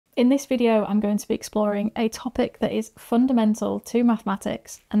In this video, I'm going to be exploring a topic that is fundamental to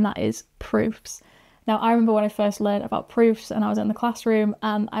mathematics, and that is proofs. Now, I remember when I first learned about proofs and I was in the classroom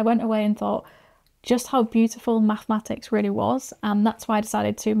and I went away and thought just how beautiful mathematics really was, and that's why I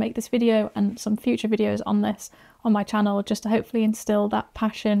decided to make this video and some future videos on this on my channel, just to hopefully instill that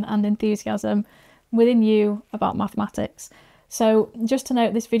passion and enthusiasm within you about mathematics. So just to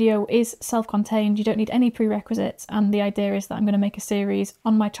note, this video is self-contained, you don't need any prerequisites, and the idea is that I'm going to make a series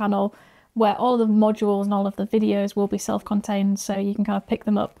on my channel where all of the modules and all of the videos will be self-contained, so you can kind of pick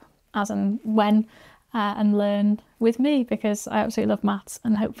them up as and when and learn with me, because I absolutely love maths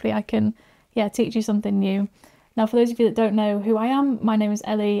and hopefully I can teach you something new. Now, for those of you that don't know who I am, my name is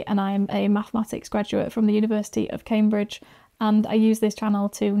Ellie and I'm a mathematics graduate from the University of Cambridge, and I use this channel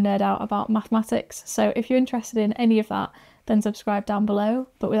to nerd out about mathematics. So if you're interested in any of that, then subscribe down below.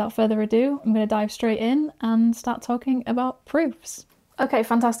 But without further ado, I'm going to dive straight in and start talking about proofs. Okay,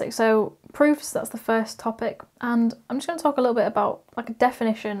 fantastic. So proofs, that's the first topic. And I'm just going to talk a little bit about like a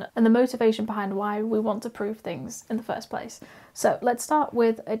definition and the motivation behind why we want to prove things in the first place. So let's start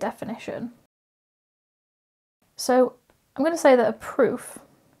with a definition. So I'm going to say that a proof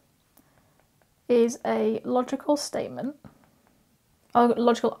is a logical statement, or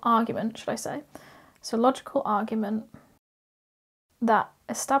logical argument, should I say. So logical argument that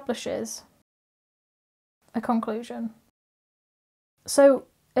establishes a conclusion. So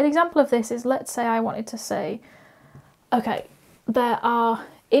an example of this is, let's say I wanted to say, okay, there are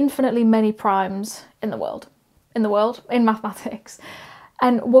infinitely many primes in mathematics.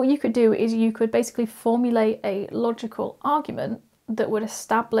 And what you could do is you could basically formulate a logical argument that would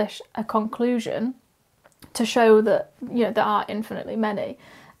establish a conclusion to show that, you know, there are infinitely many.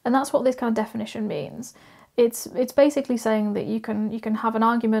 And that's what this kind of definition means. It's basically saying that you can have an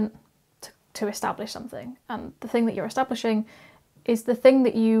argument to establish something, and the thing that you're establishing is the thing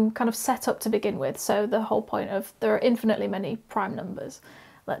that you kind of set up to begin with. So the whole point of there are infinitely many prime numbers,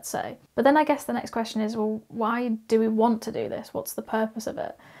 let's say. But then I guess the next question is, well, why do we want to do this? What's the purpose of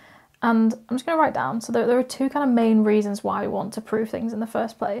it? And I'm just going to write down. So there are two kind of main reasons why we want to prove things in the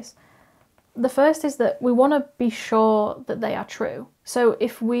first place. The first is that we want to be sure that they are true. So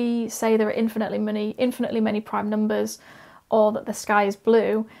if we say there are infinitely many prime numbers, or that the sky is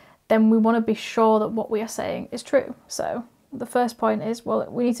blue, then we want to be sure that what we are saying is true. So the first point is, well,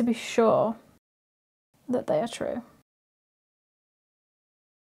 we need to be sure that they are true.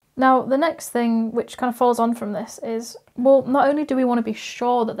 Now, the next thing which kind of follows on from this is, well, not only do we want to be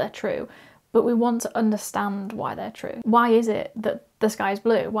sure that they're true, but we want to understand why they're true. Why is it that the sky is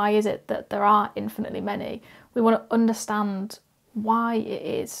blue? Why is it that there are infinitely many? We want to understand why it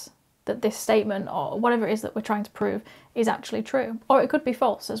is that this statement, or whatever it is that we're trying to prove, is actually true. Or it could be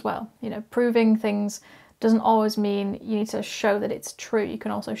false as well. You know, proving things doesn't always mean you need to show that it's true. You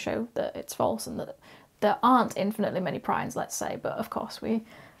can also show that it's false and that there aren't infinitely many primes, let's say, but of course we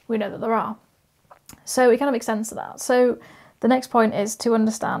know that there are. So it kind of makes sense of that. So the next point is to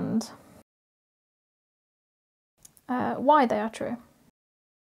understand why they are true.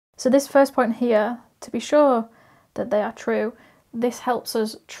 So this first point here, to be sure that they are true, this helps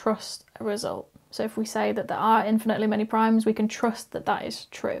us trust a result. So if we say that there are infinitely many primes, we can trust that that is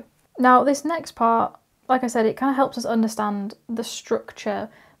true. Now this next part, like I said, it kind of helps us understand the structure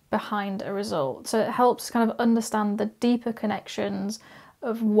behind a result. So it helps kind of understand the deeper connections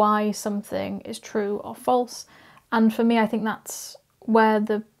of why something is true or false. And for me, I think that's where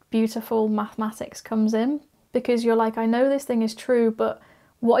the beautiful mathematics comes in, because you're like, I know this thing is true, but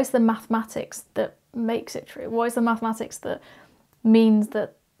what is the mathematics that makes it true? What is the mathematics that means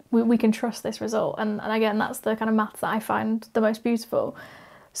that we can trust this result? And again, that's the kind of maths that I find the most beautiful.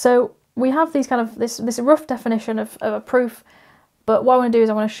 So we have these kind of this rough definition of a proof, but what I want to do is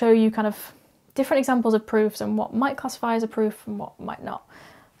I want to show you kind of different examples of proofs and what might classify as a proof and what might not.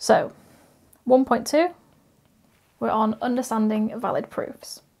 So 1.2, we're on understanding valid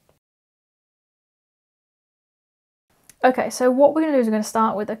proofs. Okay, so what we're going to do is we're going to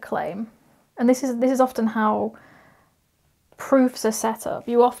start with a claim. And this is often how proofs are set up.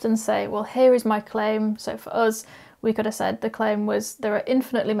 You often say, well, here is my claim. So for us, we could have said the claim was there are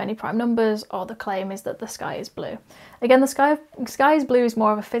infinitely many prime numbers, or the claim is that the sky is blue. Again, the sky is blue is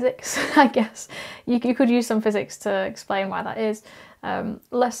more of a physics, I guess. You could use some physics to explain why that is.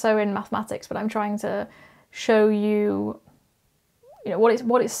 Less so in mathematics, but I'm trying to show you, you know,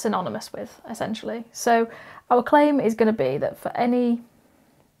 what it's synonymous with, essentially. So our claim is going to be that for any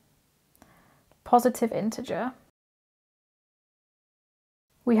positive integer,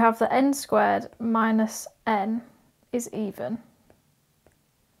 we have that n squared minus n is even.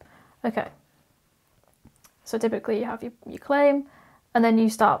 Okay, so typically you have your claim, and then you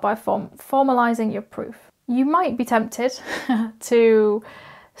start by formalizing your proof. You might be tempted to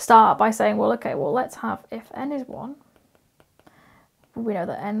start by saying, well, okay, well, let's have if n is 1, we know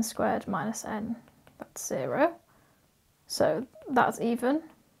that n squared minus n, that's 0. So that's even.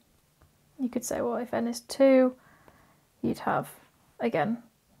 You could say, well, if n is 2, you'd have, again,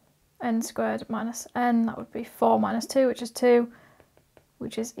 n squared minus n, that would be 4 minus 2, which is 2,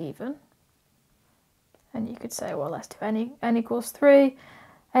 which is even. And you could say, well, let's do n equals 3,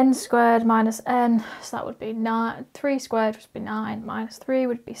 n squared minus n, so that would be 9, 3 squared would be 9, minus 3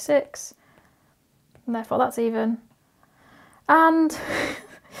 would be 6, and therefore that's even. And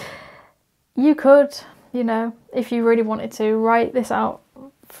you could, you know, if you really wanted to, write this out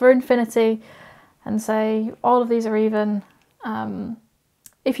for infinity and say all of these are even,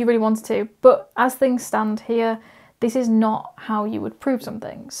 if you really wanted to. But as things stand here, this is not how you would prove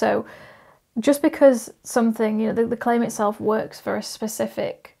something. So just because something, you know, the claim itself works for a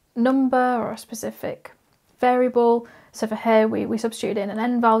specific number or a specific variable, so for here we substituted in an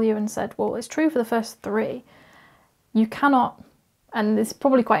n value and said, well, it's true for the first 3, you cannot, and it's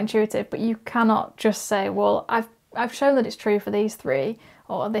probably quite intuitive, but you cannot just say, well, I've shown that it's true for these 3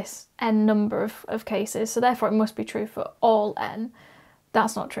 or this n number of cases, so therefore it must be true for all n.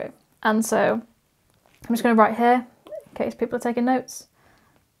 That's not true. And so I'm just going to write here, in case people are taking notes,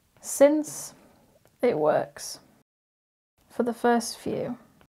 since it works for the first few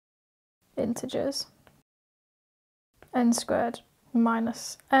integers, n squared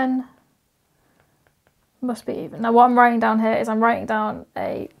minus n must be even. Now what I'm writing down here is I'm writing down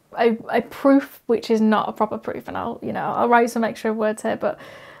a proof which is not a proper proof, and I'll write some extra words here, but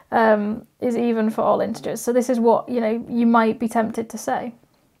is even for all integers. So this is what, you know, you might be tempted to say.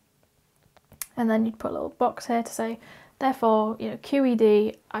 And then you'd put a little box here to say, therefore, you know,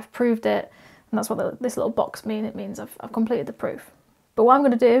 QED, I've proved it, and that's what this little box means. It means I've completed the proof. But what I'm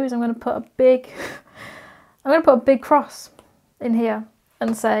going to do is I'm going to put a big cross in here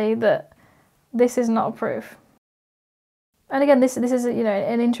and say that this is not a proof. And again, this is, you know,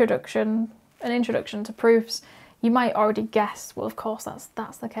 an introduction to proofs. You might already guess, well, of course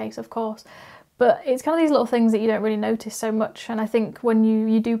that's the case, of course. But it's kind of these little things that you don't really notice so much. And I think when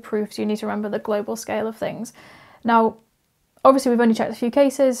you do proofs, you need to remember the global scale of things. Now, obviously we've only checked a few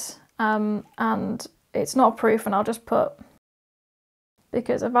cases, and it's not a proof, and I'll just put,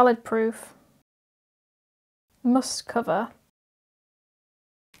 because a valid proof must cover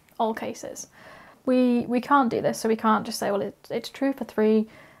all cases. We can't do this, so we can't just say, well, it's true for 3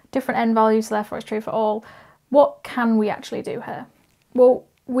 different n values, so therefore it's true for all. What can we actually do here? Well,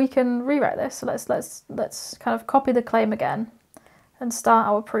 we can rewrite this. So let's kind of copy the claim again and start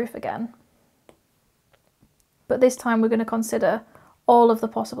our proof again. But this time we're going to consider all of the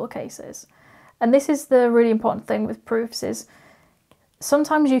possible cases. And this is the really important thing with proofs, is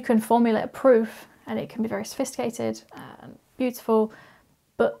sometimes you can formulate a proof and it can be very sophisticated and beautiful,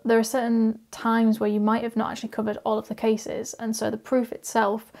 but there are certain times where you might have not actually covered all of the cases, and so the proof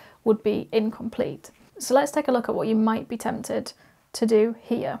itself would be incomplete. So let's take a look at what you might be tempted to do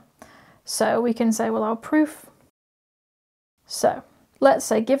here. So we can say, well, our proof, so let's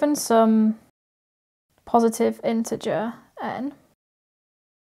say given some positive integer n,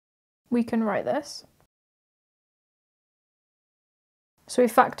 we can write this. So we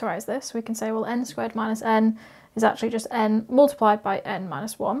factorise this. We can say, well, n squared minus n is actually just n multiplied by n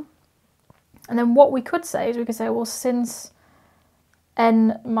minus 1. And then what we could say is we could say, well, since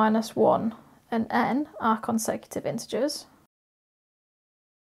n minus 1 and n are consecutive integers,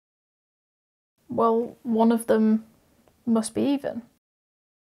 well, one of them must be even.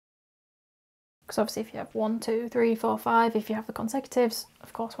 Because obviously if you have 1, 2, 3, 4, 5, if you have the consecutives,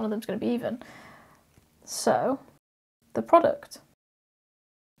 of course one of them's going to be even. So the product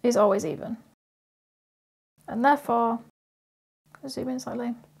is always even. And therefore, zoom in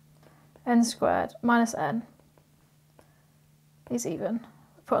slightly, n squared minus n is even.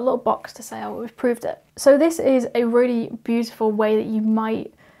 Put a little box to say, oh, we've proved it. So this is a really beautiful way that you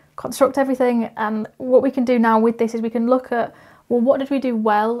might construct everything, and what we can do now with this is we can look at, well, what did we do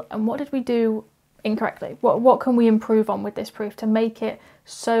well and what did we do incorrectly? What can we improve on with this proof to make it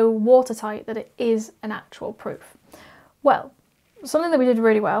so watertight that it is an actual proof? Well, something that we did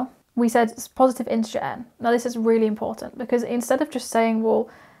really well, we said it's positive integer n. Now this is really important because instead of just saying, well,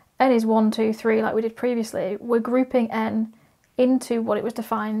 n is 1, 2, 3 like we did previously, we're grouping n into what it was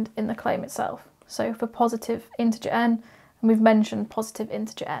defined in the claim itself. So for positive integer n, and we've mentioned positive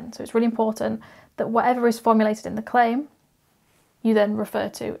integer n. So it's really important that whatever is formulated in the claim, you then refer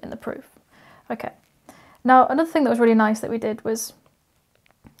to in the proof. Okay. Now another thing that was really nice that we did was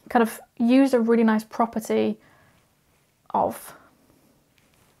kind of use a really nice property of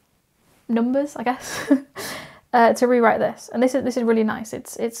numbers, I guess, to rewrite this. And this is really nice.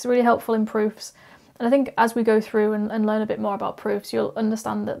 It's really helpful in proofs. And I think as we go through and learn a bit more about proofs, you'll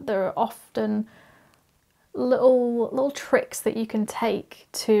understand that there are often little tricks that you can take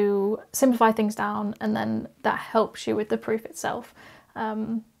to simplify things down, and then that helps you with the proof itself.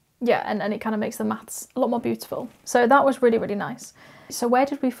 Yeah, and it kind of makes the maths a lot more beautiful. So that was really, really nice. So where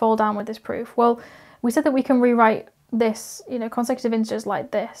did we fall down with this proof? Well, we said that we can rewrite this, consecutive integers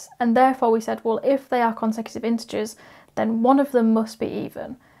like this, and therefore we said, well, if they are consecutive integers, then one of them must be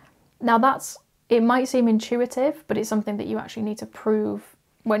even. Now it might seem intuitive, but it's something that you actually need to prove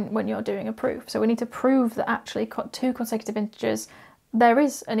when you're doing a proof. So we need to prove that actually two consecutive integers, there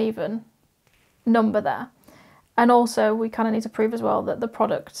is an even number there. And also we kind of need to prove as well that the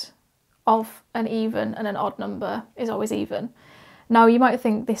product of an even and an odd number is always even. Now you might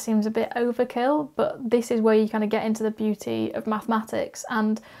think this seems a bit overkill, but this is where you kind of get into the beauty of mathematics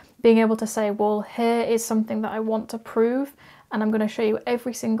and being able to say, well, here is something that I want to prove, and I'm going to show you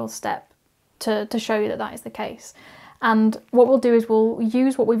every single step to show you that that is the case. And what we'll do is we'll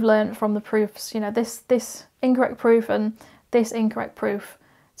use what we've learned from the proofs, this incorrect proof and this incorrect proof,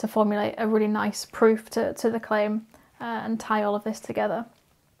 to formulate a really nice proof to the claim and tie all of this together.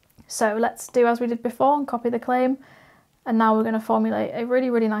 So let's do as we did before and copy the claim. And now we're going to formulate a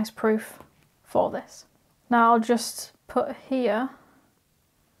really, really nice proof for this. Now I'll just put here,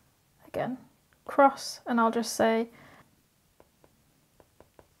 again, cross, and I'll just say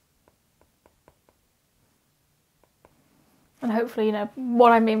and hopefully you know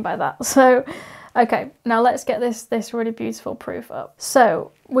what I mean by that. So, okay, now let's get this really beautiful proof up.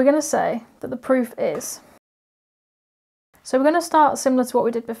 So we're going to say that the proof is, so we're going to start similar to what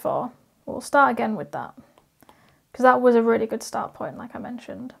we did before. We'll start again with that, because that was a really good start point, like I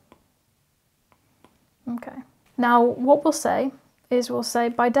mentioned. Okay, now what we'll say is we'll say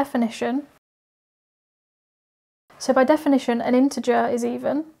by definition, so by definition an integer is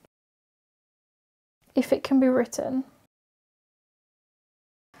even if it can be written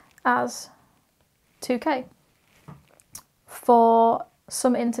as 2k for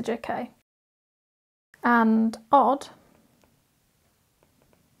some integer k, and odd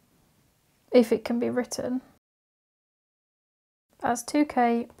if it can be written as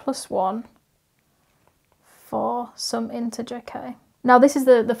 2k plus 1 for some integer k. Now this is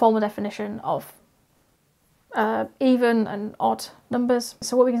the formal definition of even and odd numbers.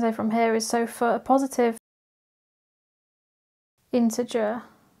 So what we can say from here is, so for a positive integer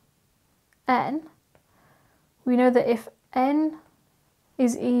n, we know that if n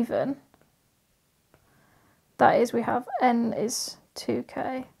is even, that is we have n is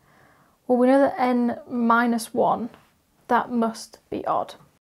 2k. Well, we know that n minus 1, that must be odd.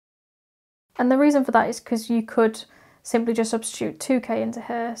 And the reason for that is because you could simply just substitute 2k into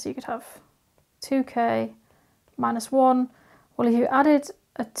here, so you could have 2k minus 1. Well, if you added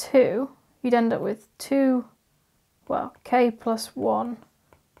a 2, you'd end up with 2, well, k plus 1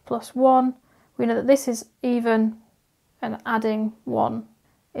 plus 1. We know that this is even and adding 1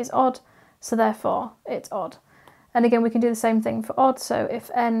 is odd, so therefore it's odd. And again, we can do the same thing for odd, so if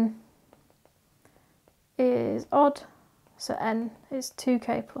n is odd, so n is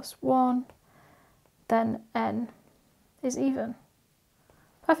 2k plus 1, then n is even.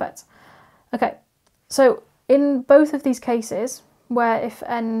 Perfect. Okay, so in both of these cases, where if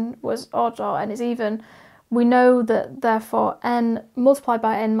n was odd or n is even, we know that therefore n multiplied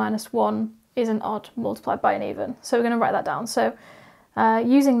by n minus 1 is an odd multiplied by an even. So we're going to write that down. So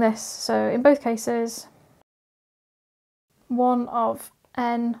using this, so in both cases, 1 of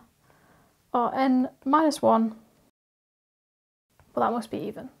n or n minus 1, well, that must be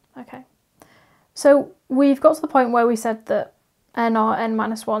even. Okay. So we've got to the point where we said that n or n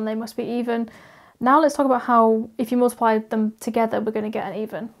minus 1, they must be even. Now let's talk about how, if you multiply them together, we're going to get an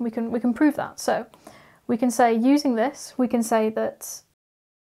even. We can prove that. So we can say, using this, we can say that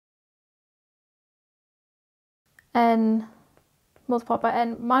n multiplied by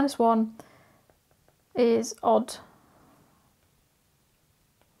n minus 1 is odd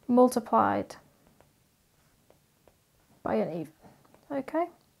multiplied by an even. Okay,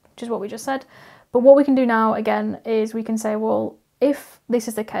 which is what we just said. But what we can do now again is we can say, well, if this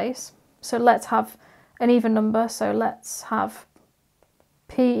is the case, so let's have an even number, so let's have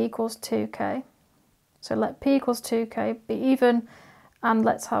p equals 2k. So let p equals 2k be even, and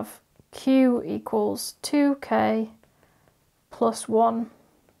let's have q equals 2k plus 1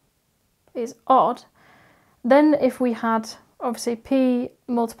 is odd. Then if we had, obviously, p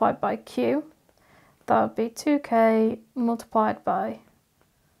multiplied by q, that would be 2k multiplied by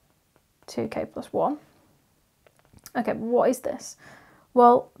 2k plus 1. Okay, but what is this?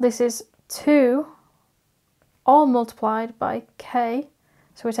 Well, this is 2 all multiplied by k,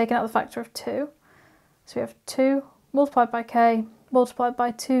 so we're taking out the factor of 2. So we have 2 multiplied by k multiplied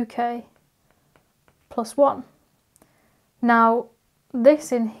by 2k plus 1. Now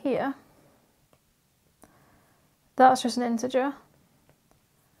this in here, that's just an integer,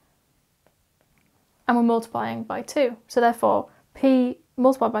 and we're multiplying by 2. So therefore p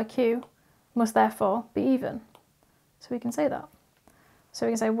multiplied by q must therefore be even. So we can say that. So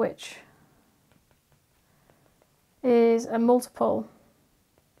we can say which is a multiple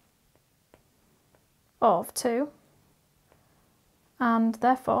of 2 and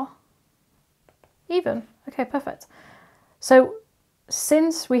therefore even. Okay, perfect. So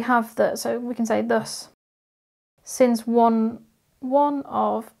since we have the, so we can say thus, since one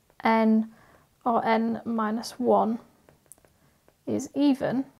of n or n minus 1 is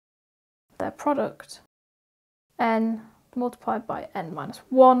even, their product n multiplied by n minus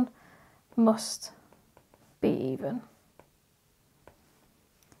 1 must be even.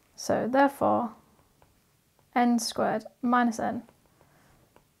 So therefore n squared minus n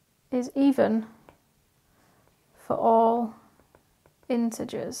is even for all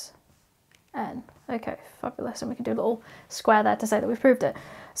integers n. Okay, fabulous, and we can do a little square there to say that we've proved it.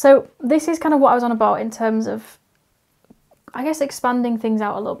 So this is kind of what I was on about in terms of, I guess, expanding things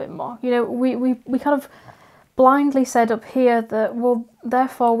out a little bit more. You know, we kind of blindly said up here that, well,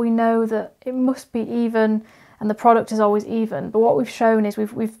 therefore we know that it must be even and the product is always even. But what we've shown is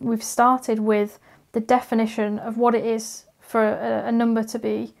we've started with the definition of what it is for a number to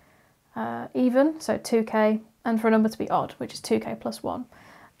be even, so 2k, and for a number to be odd, which is 2k plus 1.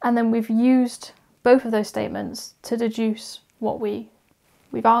 And then we've used both of those statements to deduce what we've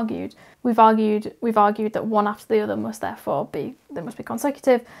argued. We've argued that one after the other must therefore be, they must be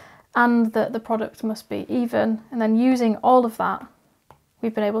consecutive, and that the product must be even. And then using all of that,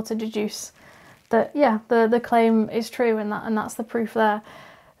 we've been able to deduce that, yeah, the claim is true, and that's the proof there.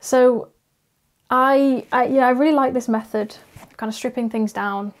 So I really like this method of kind of stripping things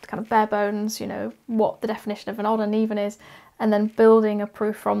down to kind of bare bones, you know, what the definition of an odd and even is, and then building a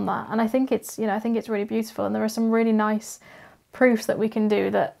proof from that. And I think it's, you know, I think it's really beautiful, and there are some really nice proofs that we can do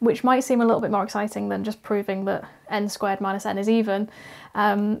that, which might seem a little bit more exciting than just proving that n squared minus n is even.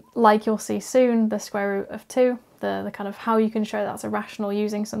 Like you'll see soon, the square root of 2, the kind of how you can show that's irrational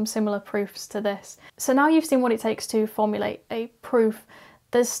using some similar proofs to this. So now you've seen what it takes to formulate a proof.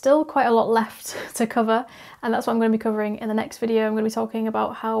 There's still quite a lot left to cover, and that's what I'm going to be covering in the next video. I'm going to be talking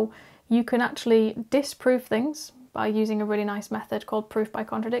about how you can actually disprove things by using a really nice method called proof by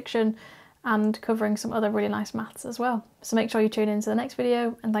contradiction, and covering some other really nice maths as well. So make sure you tune in to the next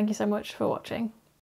video, and thank you so much for watching.